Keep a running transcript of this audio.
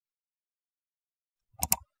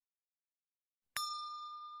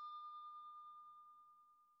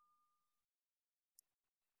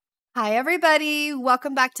Hi, everybody.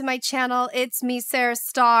 Welcome back to my channel. It's me, Sarah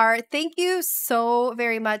Starr. Thank you so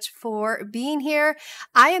very much for being here.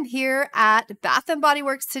 I am here at Bath & Body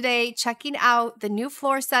Works today, checking out the new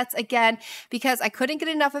floor sets again, because I couldn't get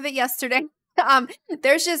enough of it yesterday.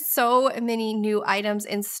 There's just so many new items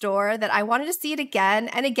in store that I wanted to see it again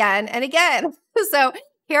and again and again. So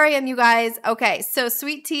here I am, you guys. Okay, so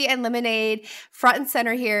sweet tea and lemonade front and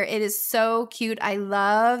center here. It is so cute. I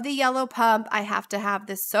love the yellow pump. I have to have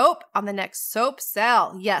this soap on the next soap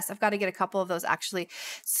sale. Yes, I've got to get a couple of those actually.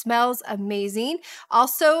 Smells amazing.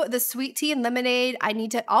 Also, the sweet tea and lemonade. I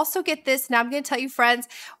need to also get this. Now I'm going to tell you, friends,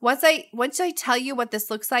 once I tell you what this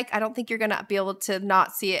looks like, I don't think you're going to be able to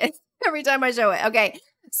not see it every time I show it. Okay.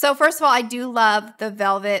 So first of all, I do love the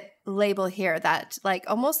velvet label here, that like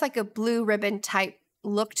almost like a blue ribbon type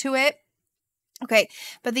look to it. Okay,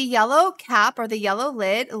 but the yellow cap or the yellow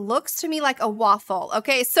lid looks to me like a waffle.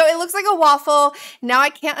 Okay, so it looks like a waffle. Now I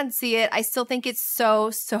can't unsee it. I still think it's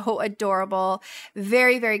so adorable.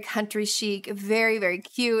 Very, very country chic. Very, very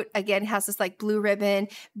cute. Again, it has this like blue ribbon,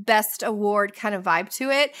 best award kind of vibe to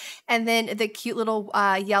it. And then the cute little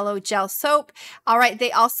yellow gel soap. All right,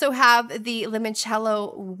 they also have the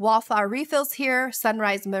limoncello wallflower refills here.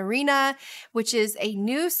 Sunrise Marina, which is a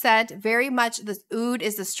new scent. Very much, the oud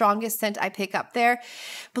is the strongest scent I pick up there.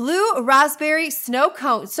 Blue raspberry snow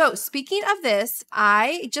cone. So speaking of this,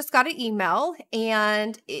 I just got an email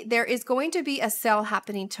and there is going to be a sale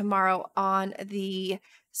happening tomorrow on the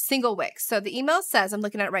single wick. So the email says, I'm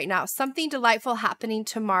looking at it right now, something delightful happening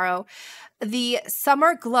tomorrow. The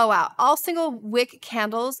summer glow out. All single wick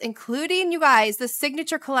candles, including, you guys, the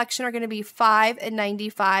signature collection, are going to be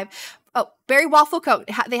 $5.95. Oh, berry waffle cone.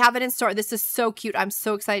 They have it in store. This is so cute. I'm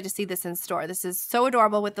so excited to see this in store. This is so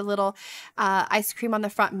adorable with the little ice cream on the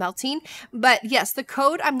front melting. But yes, the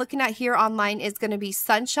code I'm looking at here online is going to be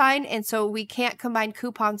sunshine. And so we can't combine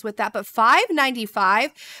coupons with that. But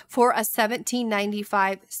 $5.95 for a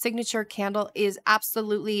 $17.95 signature candle is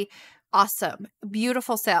absolutely awesome.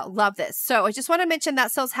 Beautiful sale. Love this. So I just want to mention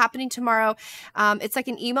that sale's happening tomorrow. It's like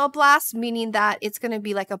an email blast, meaning that it's going to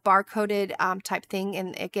be like a barcoded type thing.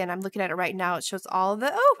 And again, I'm looking at it right now. It shows all of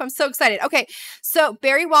the, oh, I'm so excited. Okay. So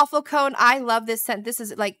berry waffle cone. I love this scent. This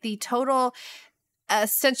is like the total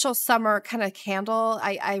essential summer kind of candle.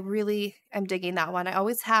 I really am digging that one. I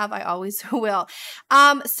always have, I always will.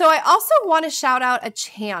 So I also want to shout out a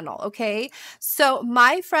channel. Okay. So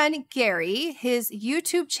my friend Gary, his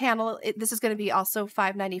YouTube channel, this is going to be also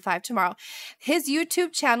 $5.95 tomorrow. His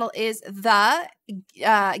YouTube channel is the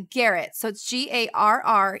Garrett. So it's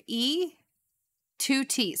Garre 2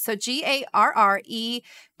 T's. So Garre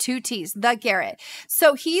 2 T's, the Garrett.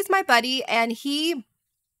 So he's my buddy and he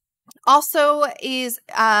also is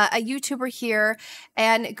a YouTuber here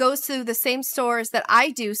and goes to the same stores that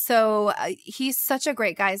I do. So he's such a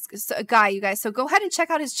great guy, you guys. So go ahead and check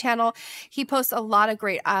out his channel. He posts a lot of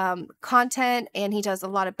great content and he does a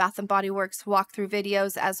lot of Bath & Body Works walkthrough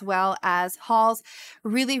videos as well as hauls.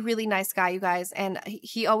 Really, really nice guy, you guys. And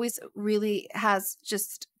he always really has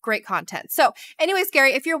just great content. So anyways,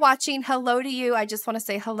 Gary, if you're watching, hello to you. I just want to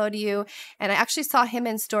say hello to you. And I actually saw him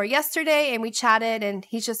in store yesterday and we chatted and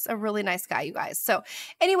he's just a really nice guy, you guys. So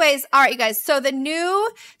anyways, all right, you guys. So the new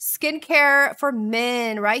skincare for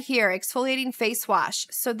men right here, exfoliating face wash.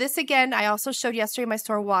 So this again, I also showed yesterday in my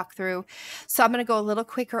store walkthrough. So I'm going to go a little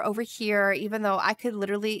quicker over here, even though I could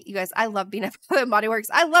literally, you guys, I love being at Bath & Body Works.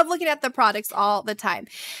 I love looking at the products all the time.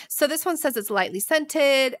 So this one says it's lightly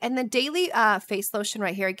scented and the daily face lotion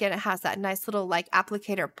right here. Again, it has that nice little like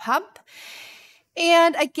applicator pump.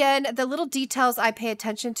 And again, the little details I pay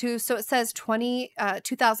attention to. So it says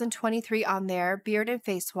 2023 on there, beard and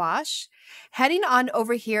face wash. Heading on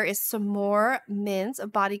over here is some more men's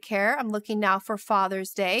body care. I'm looking now for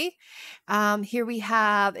Father's Day. Here we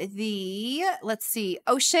have the, let's see,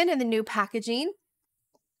 Ocean in the new packaging.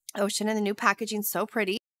 Ocean in the new packaging, so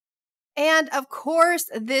pretty. And of course,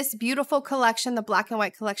 this beautiful collection, the black and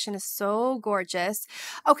white collection, is so gorgeous.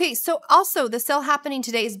 Okay, so also the sale happening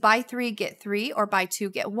today is buy 3, get 3 or buy 2,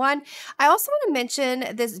 get 1. I also want to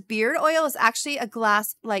mention this beard oil is actually a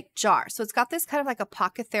glass like jar. So it's got this kind of like a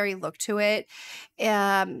apothecary look to it.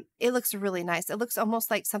 It looks really nice. It looks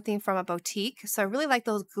almost like something from a boutique. So I really like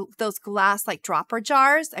those glass like dropper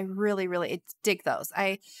jars. I really dig those.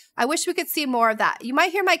 I wish we could see more of that. You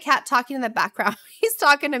might hear my cat talking in the background. He's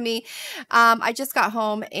talking to me. I just got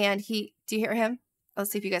home and do you hear him?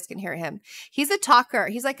 Let's see if you guys can hear him. He's a talker.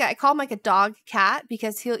 He's like, I call him like a dog cat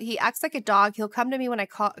because he acts like a dog. He'll come to me when I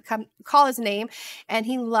call his name and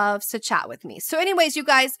he loves to chat with me. So anyways, you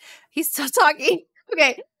guys, he's still talking.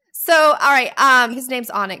 Okay. So, all right. His name's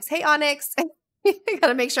Onyx. Hey, Onyx. I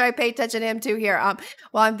gotta make sure I pay attention to him too here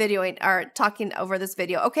while I'm videoing or talking over this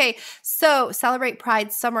video. Okay, so celebrate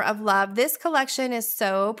Pride Summer of Love. This collection is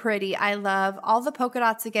so pretty. I love all the polka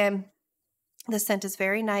dots again. The scent is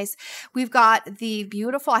very nice. We've got the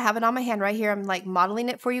beautiful, I have it on my hand right here. I'm like modeling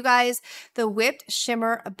it for you guys. The Whipped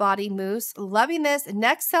Shimmer Body Mousse. Loving this.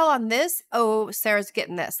 Next sale on this. Oh, Sarah's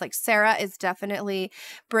getting this. Like Sarah is definitely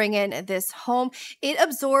bringing this home. It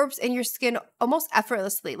absorbs in your skin almost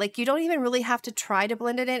effortlessly. Like you don't even really have to try to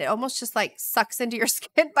blend it in. It almost just like sucks into your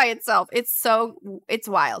skin by itself. It's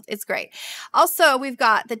wild. It's great. Also, we've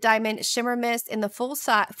got the Diamond Shimmer Mist in the full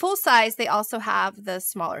size. They also have the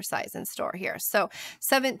smaller size in store here. So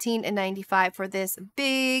 $17.95 for this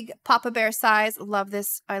big Papa Bear size. Love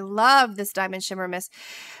this. I love this Diamond Shimmer Mist.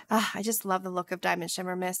 I just love the look of Diamond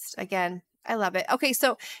Shimmer Mist. Again, I love it. Okay,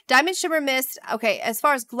 so Diamond Shimmer Mist. Okay, as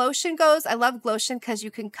far as Glotion goes, I love Glotion because you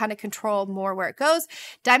can kind of control more where it goes.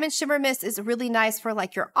 Diamond Shimmer Mist is really nice for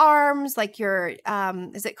like your arms, like your,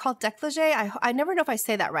 is it called décolleté? I never know if I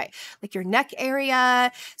say that right. Like your neck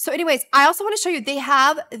area. So anyways, I also want to show you, they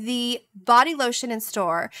have the body lotion in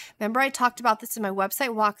store. Remember I talked about this in my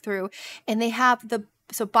website walkthrough, and they have the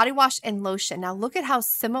body wash and lotion. Now look at how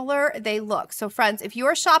similar they look. So friends, if you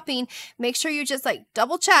are shopping, make sure you just like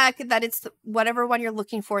double check that it's whatever one you're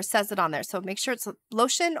looking for says it on there. So make sure it's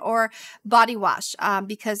lotion or body wash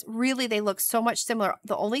because really they look so much similar.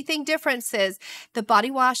 The only thing difference is the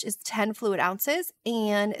body wash is 10 fluid ounces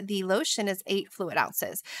and the lotion is 8 fluid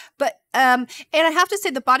ounces. But and I have to say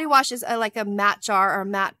the body wash is like a matte jar or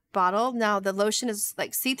matte bottle. Now the lotion is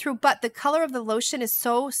like see-through, but the color of the lotion is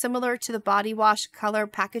so similar to the body wash color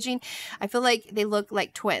packaging. I feel like they look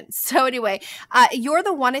like twins. So anyway, You're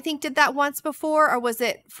the One I think did that once before, or was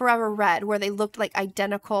it Forever Red where they looked like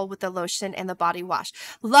identical with the lotion and the body wash?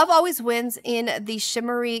 Love Always Wins in the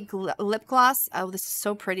shimmery lip gloss. Oh, this is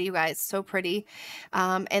so pretty, you guys, so pretty.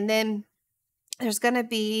 And then there's going to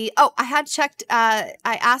be, oh, I had checked, I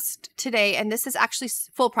asked today, and this is actually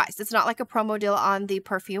full price. It's not like a promo deal on the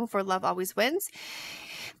perfume for Love Always Wins.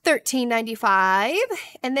 $13.95.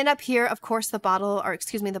 And then up here, of course, the bottle, or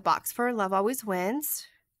excuse me, the box for Love Always Wins.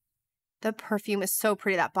 The perfume is so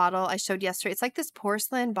pretty, that bottle I showed yesterday. It's like this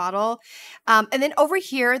porcelain bottle. And then over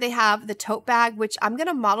here, they have the tote bag, which I'm going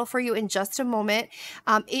to model for you in just a moment.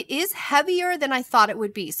 It is heavier than I thought it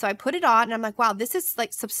would be. So I put it on and I'm like, wow, this is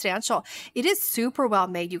like substantial. It is super well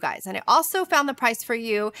made, you guys. And I also found the price for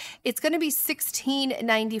you. It's going to be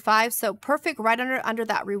 $16.95. So perfect right under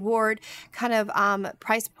that reward kind of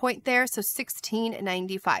price point there. So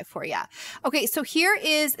 $16.95 for you. Okay, so here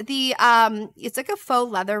is the, it's like a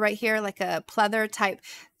faux leather right here, like a pleather type,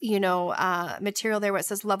 you know, material there where it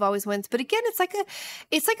says Love Always Wins. But again, it's like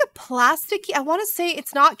a plastic, I want to say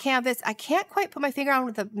it's not canvas. I can't quite put my finger on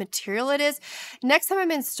what the material it is. Next time I'm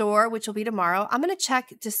in store, which will be tomorrow, I'm going to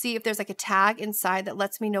check to see if there's like a tag inside that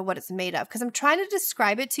lets me know what it's made of. Because I'm trying to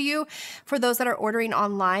describe it to you for those that are ordering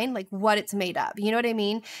online, like what it's made of. You know what I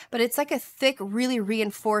mean? But it's like a thick, really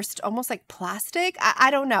reinforced, almost like plastic. I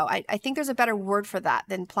don't know. I think there's a better word for that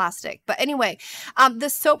than plastic. But anyway, the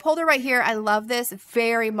soap holder right here, I love this.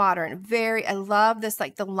 Very modern, I love this,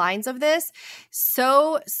 like the lines of this,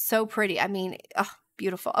 so pretty. I mean, oh,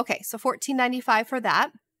 beautiful. Okay, so $14.95 for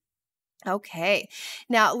that. Okay,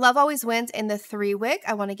 now Love Always Wins in the 3-wick.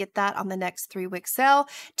 I want to get that on the next 3-wick sale.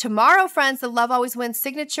 Tomorrow, friends, the Love Always Wins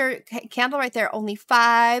signature candle right there, only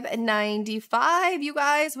 $5.95, you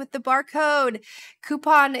guys, with the barcode.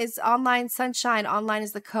 Coupon is Online Sunshine. Online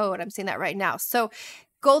is the code. I'm seeing that right now. So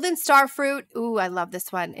Golden Star Fruit. Ooh, I love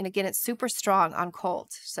this one. And again, it's super strong on cold.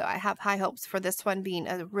 So I have high hopes for this one being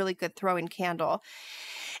a really good throw-in candle.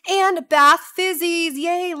 And Bath Fizzies.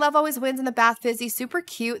 Yay, Love Always Wins in the Bath Fizzy. Super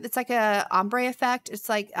cute. It's like a ombre effect. It's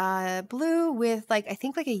like blue with like, I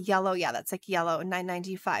think like a yellow. Yeah, that's like yellow.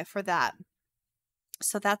 $9.95 for that.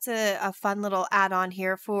 So that's a fun little add-on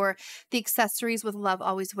here for the accessories with Love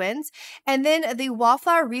Always Wins. And then the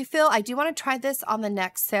Wallflower Refill. I do want to try this on the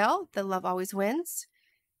next sale, the Love Always Wins.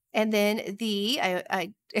 And then the,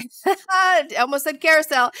 I almost said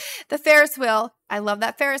carousel, the Ferris wheel. I love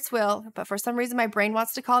that Ferris wheel, but for some reason my brain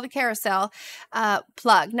wants to call it a carousel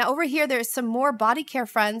plug. Now over here, there's some more body care,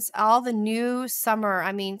 friends. All the new summer,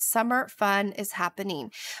 I mean, summer fun is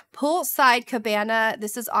happening. Poolside Cabana,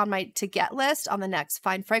 this is on my to get list on the next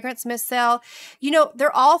Fine Fragrance Mist sale. You know,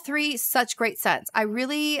 they're all three such great scents. I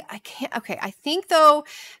think though,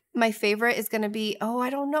 my favorite is going to be, oh, I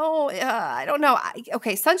don't know. I don't know.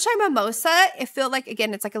 Okay, Sunshine Mimosa. It felt like,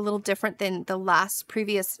 again, it's like a little different than the last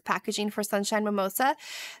previous packaging for Sunshine Mimosa.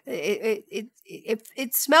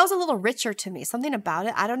 It smells a little richer to me. Something about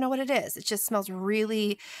it. I don't know what it is. It just smells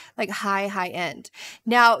really like high end.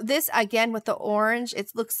 Now, this, again, with the orange,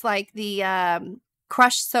 it looks like the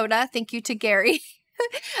crushed soda. Thank you to Gary.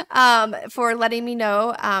 For letting me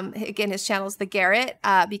know. Again, his channel is the Garrett,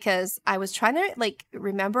 because I was trying to like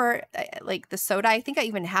remember like the soda. I think I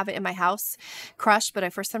even have it in my house, crushed,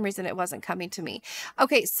 but for some reason it wasn't coming to me.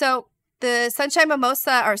 Okay, so the Sunshine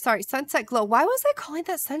Mimosa, or sorry, Sunset Glow. Why was I calling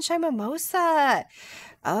that Sunshine Mimosa?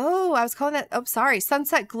 Oh, I was calling that, oh, sorry,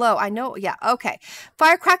 Sunset Glow. I know, yeah, okay.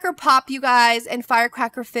 Firecracker Pop, you guys, and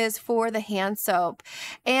Firecracker Fizz for the hand soap.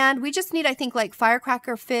 And we just need, I think, like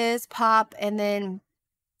Firecracker Fizz, Pop, and then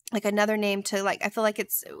like another name to like, I feel like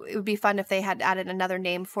it would be fun if they had added another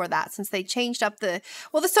name for that, since they changed up the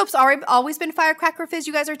soap's always been Firecracker Fizz,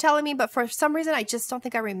 you guys are telling me, but for some reason, I just don't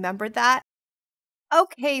think I remembered that.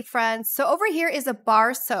 Okay, friends, so over here is a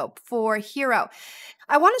bar soap for Hero.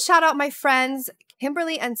 I want to shout out my friends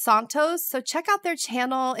Kimberly and Santos. So check out their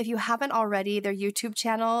channel if you haven't already, their YouTube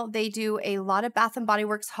channel. They do a lot of Bath and Body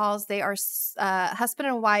Works hauls. They are husband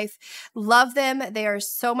and wife. Love them. They are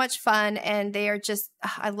so much fun, and they are just,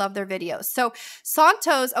 I love their videos. So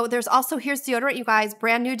Santos, oh, there's also, here's deodorant, you guys,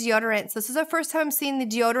 brand new deodorants. This is the first time I'm seeing the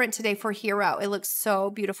deodorant today for Hero. It looks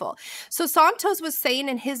so beautiful. So Santos was saying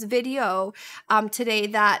in his video today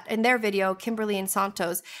that, in their video, Kimberly and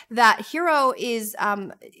Santos, that Hero is,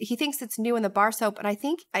 he thinks it's new in the bar soap. And I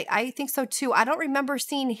think so too. I don't remember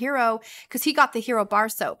seeing Hero, because he got the Hero bar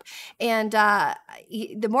soap. And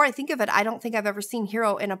the more I think of it, I don't think I've ever seen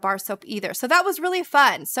Hero in a bar soap either. So that was really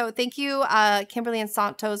fun. So thank you, Kimberly and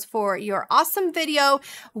Santos, for your awesome video.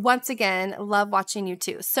 Once again, love watching you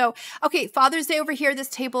too. So, okay, Father's Day over here. This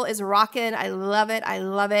table is rocking. I love it. I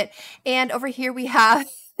love it. And over here we have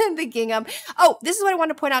the gingham. Oh, this is what I want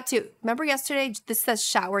to point out too. Remember yesterday, this says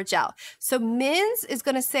shower gel. So men's is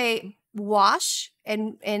going to say wash,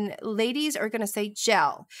 and ladies are going to say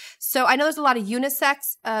gel. So I know there's a lot of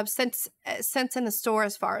unisex scents in the store,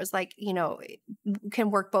 as far as like, you know,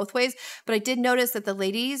 can work both ways. But I did notice that the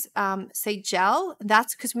ladies say gel.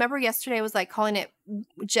 That's because, remember yesterday I was like calling it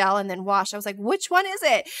gel and then wash. I was like, which one is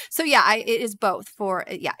it? So yeah, it is both for,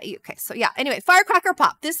 yeah. Okay. So yeah, anyway, Firecracker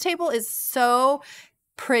Pop. This table is so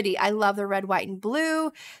pretty. I love the red, white, and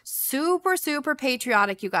blue. Super, super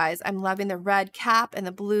patriotic, you guys. I'm loving the red cap and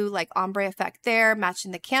the blue like ombre effect there,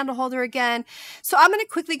 matching the candle holder again. So I'm going to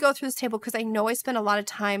quickly go through this table because I know I spent a lot of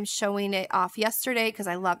time showing it off yesterday because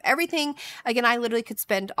I love everything. Again, I literally could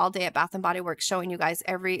spend all day at Bath and Body Works showing you guys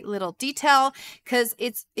every little detail because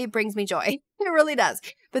it brings me joy. It really does.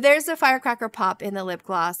 But there's the Firecracker Pop in the lip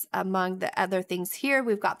gloss. Among the other things here,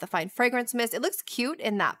 we've got the Fine Fragrance Mist. It looks cute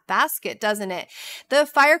in that basket, doesn't it? The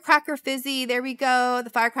Firecracker Fizzy, there we go.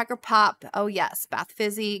 The Firecracker Pop. Oh yes, Bath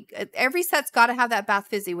Fizzy. Every set's got to have that Bath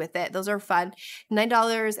Fizzy with it. Those are fun.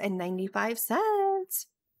 $9.95.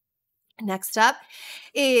 Next up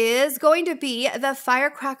is going to be the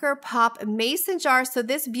Firecracker Pop Mason Jar. So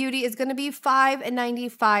this beauty is going to be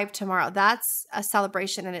 $5.95 tomorrow. That's a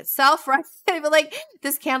celebration in itself, right? But like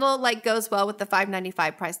this candle like goes well with the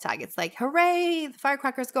 $5.95 price tag. It's like, hooray, the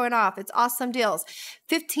firecracker's going off. It's awesome deals.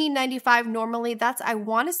 $15.95 normally. That's, I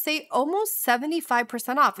want to say, almost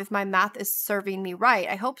 75% off if my math is serving me right.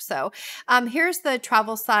 I hope so. Here's the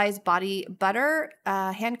travel size body butter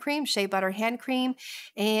hand cream, shea butter hand cream.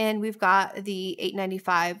 And we've got the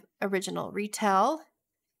 $8.95 original retail.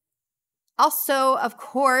 Also, of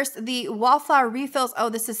course, the Wallflower refills. Oh,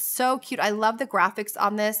 this is so cute. I love the graphics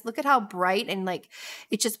on this. Look at how bright and like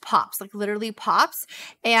it just pops, like literally pops.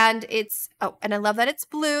 And it's, oh, and I love that it's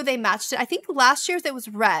blue. They matched it. I think last year's it was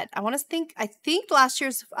red. I think last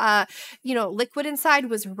year's, you know, liquid inside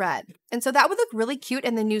was red. And so that would look really cute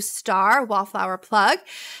in the new Star Wallflower plug.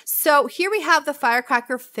 So here we have the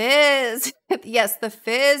Firecracker Fizz. Yes, the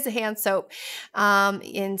Fizz hand soap.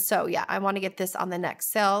 And so, yeah, I want to get this on the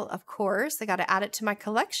next sale, of course. I got to add it to my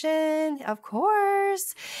collection, of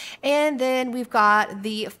course. And then we've got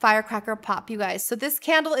the Firecracker Pop, you guys. So this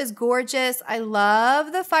candle is gorgeous. I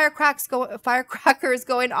love the firecrackers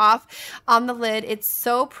going off on the lid. It's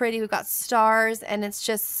so pretty. We've got stars, and it's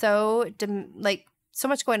just so, like, so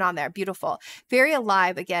much going on there. Beautiful. Very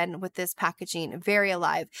alive again with this packaging. Very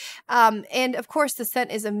alive. And of course the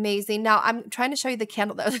scent is amazing. Now I'm trying to show you the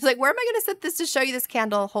candle though. It's like, where am I going to set this to show you this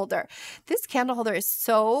candle holder? This candle holder is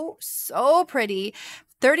so, so pretty.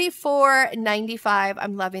 $34.95.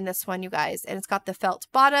 I'm loving this one, you guys. And it's got the felt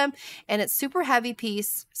bottom and it's super heavy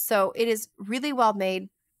piece. So it is really well made.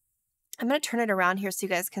 I'm going to turn it around here so you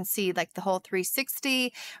guys can see like the whole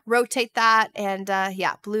 360, rotate that, and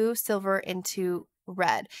yeah, blue, silver into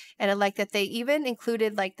red. And I like that they even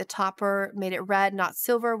included like the topper, made it red, not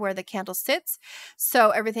silver, where the candle sits.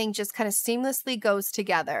 So everything just kind of seamlessly goes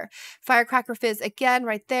together. Firecracker Fizz again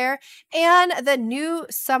right there. And the new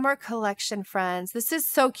summer collection, friends. This is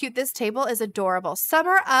so cute. This table is adorable.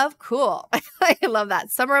 Summer of Cool. I love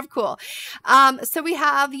that. Summer of Cool. So we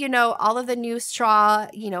have, you know, all of the new straw,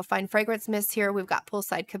 you know, fine fragrance mist here. We've got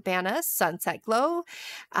Poolside Cabana, Sunset Glow.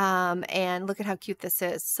 And look at how cute this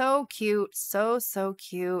is. So cute. So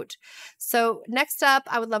cute. So next up,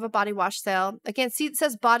 I would love a body wash sale. Again, see, it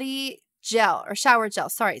says body gel or shower gel.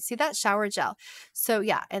 Sorry, see that? Shower gel. So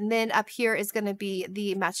yeah, and then up here is going to be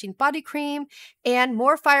the matching body cream and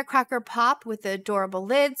more firecracker pop with the adorable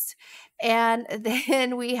lids. And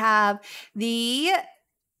then we have the,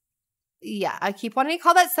 yeah, I keep wanting to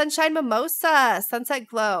call that Sunshine Mimosa, Sunset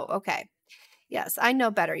Glow. Okay. Yes, I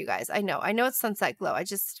know better, you guys. I know it's Sunset Glow. I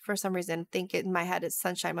just, for some reason, think in my head it's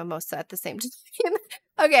Sunshine Mimosa at the same time.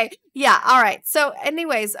 Okay, yeah, all right. So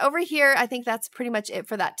anyways, over here, I think that's pretty much it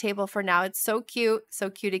for that table for now. It's so cute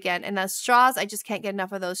again. And those straws, I just can't get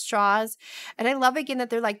enough of those straws. And I love, again, that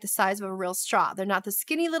they're like the size of a real straw. They're not the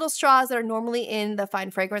skinny little straws that are normally in the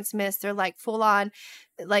fine fragrance mist. They're like full on,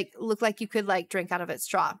 like look like you could like drink out of it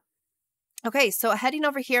straw. Okay, so heading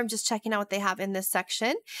over here, I'm just checking out what they have in this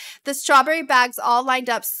section. The strawberry bags all lined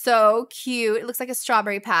up, so cute. It looks like a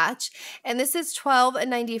strawberry patch. And this is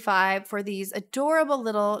 $12.95 for these adorable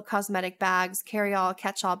little cosmetic bags, carry-all,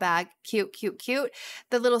 catch-all bag. Cute, cute, cute.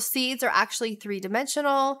 The little seeds are actually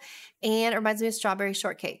three-dimensional, and it reminds me of strawberry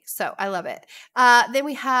shortcake. So I love it. Then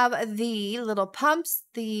we have the little pumps,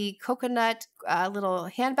 the coconut little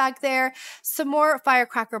handbag there. Some more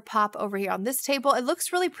firecracker pop over here on this table. It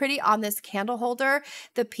looks really pretty on this candle holder,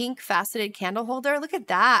 the pink faceted candle holder. Look at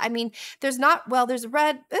that. I mean, there's not, well, there's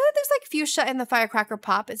red, there's like fuchsia in the firecracker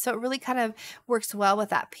pop. And so it really kind of works well with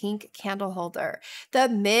that pink candle holder. The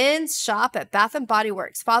men's shop at Bath and Body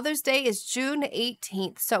Works. Father's Day is June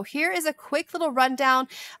 18th. So here is a quick little rundown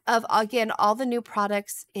of, again, all the new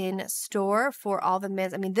products in store for all the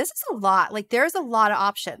men's. I mean, this is a lot. Like, there's a lot of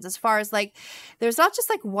options as far as like, there's not just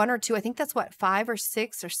like one or two. I think that's what, 5 or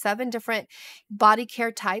 6 or 7 different body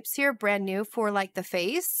care types here, brand new for like the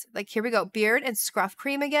face. Like, here we go, beard and scruff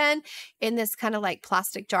cream again in this kind of like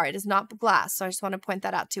plastic jar. It is not glass, so I just want to point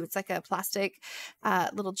that out too. It's like a plastic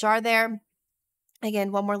little jar there.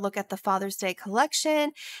 Again, one more look at the Father's Day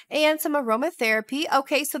collection and some aromatherapy.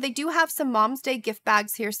 Okay, so they do have some Mom's Day gift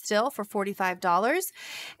bags here still for $45.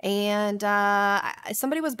 And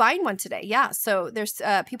somebody was buying one today. Yeah, so there's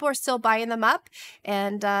people are still buying them up.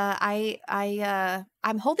 And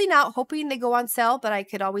I'm holding out, hoping they go on sale, but I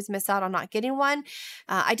could always miss out on not getting one.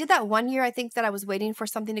 I did that one year. I think that I was waiting for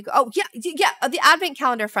something to go. Oh, yeah, the advent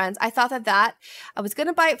calendar, friends. I thought that I was going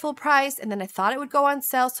to buy it full price, and then I thought it would go on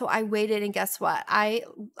sale, so I waited, and guess what? I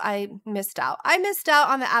missed out. I missed out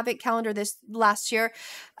on the advent calendar this last year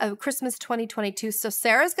of Christmas 2022. So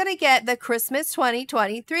Sarah's going to get the Christmas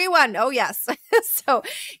 2023 one. Oh, yes. So,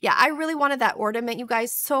 yeah, I really wanted that ornament, you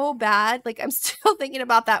guys, so bad. Like, I'm still thinking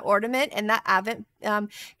about that ornament and that advent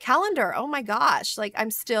calendar. Oh my gosh. Like,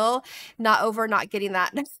 I'm still not over not getting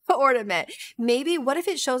that ornament. Maybe, what if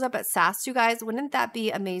it shows up at SAS, you guys? Wouldn't that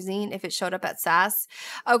be amazing if it showed up at SAS?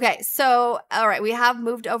 Okay. So, all right. We have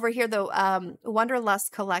moved over here, the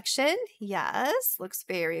Wanderlust collection. Yes. Looks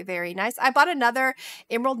very, very nice. I bought another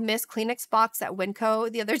Emerald Mist Kleenex box at Winco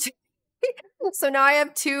the other day. So now I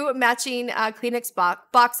have 2 matching Kleenex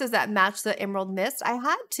boxes that match the Emerald Mist. I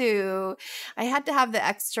had to have the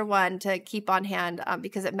extra one to keep on hand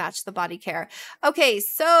because it matched the body care. Okay,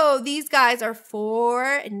 so these guys are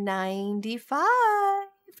 $4.95.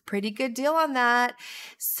 Pretty good deal on that.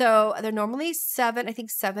 So they're normally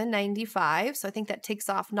 $7.95. So I think that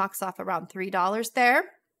knocks off around $3 there.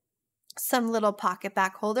 Some little pocket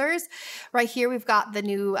back holders. Right here, we've got the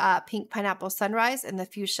new pink pineapple sunrise and the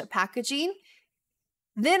fuchsia packaging.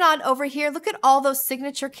 Then on over here, look at all those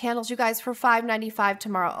signature candles, you guys, for $5.95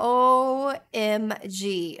 tomorrow.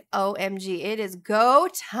 OMG. OMG. It is go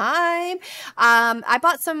time. I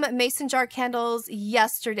bought some mason jar candles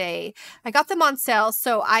yesterday. I got them on sale,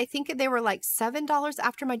 so I think they were like $7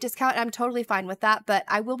 after my discount. I'm totally fine with that, but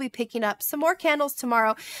I will be picking up some more candles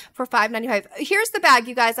tomorrow for $5.95. Here's the bag,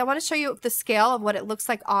 you guys. I want to show you the scale of what it looks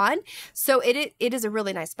like on. So it is a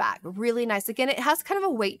really nice bag. Really nice. Again, it has kind of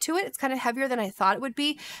a weight to it. It's kind of heavier than I thought it would be.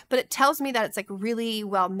 be, but it tells me that it's like really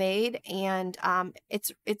well made, and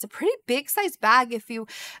it's a pretty big size bag. If you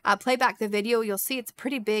play back the video, you'll see it's a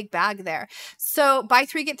pretty big bag there. So buy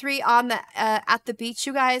 3 get 3 on the at the beach,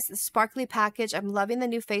 you guys. The sparkly package. I'm loving the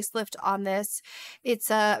new facelift on this. It's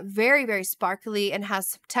very, very sparkly and has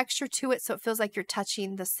some texture to it, so it feels like you're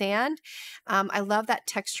touching the sand. I love that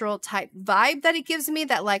textural type vibe that it gives me,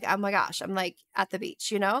 that like, oh my gosh, I'm like at the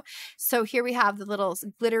beach, you know? So here we have the little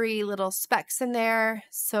glittery little specks in there.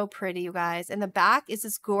 So pretty, you guys. And the back is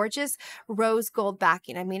this gorgeous rose gold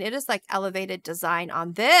backing. I mean, it is like elevated design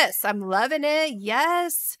on this. I'm loving it.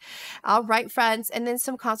 Yes. All right, friends. And then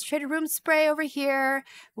some concentrated room spray over here,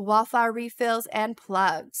 wallflower refills, and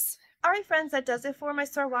plugs. All right, friends, that does it for my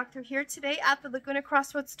store walkthrough here today at the Laguna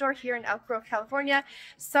Crossroads store here in Elk Grove, California.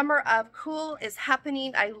 Summer of Cool is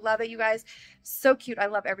happening. I love it, you guys. So cute. I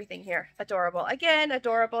love everything here. Adorable. Again,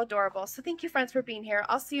 adorable, adorable. So thank you, friends, for being here.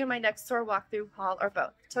 I'll see you in my next store walkthrough, haul, or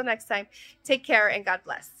both. Till next time, take care and God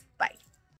bless. Bye.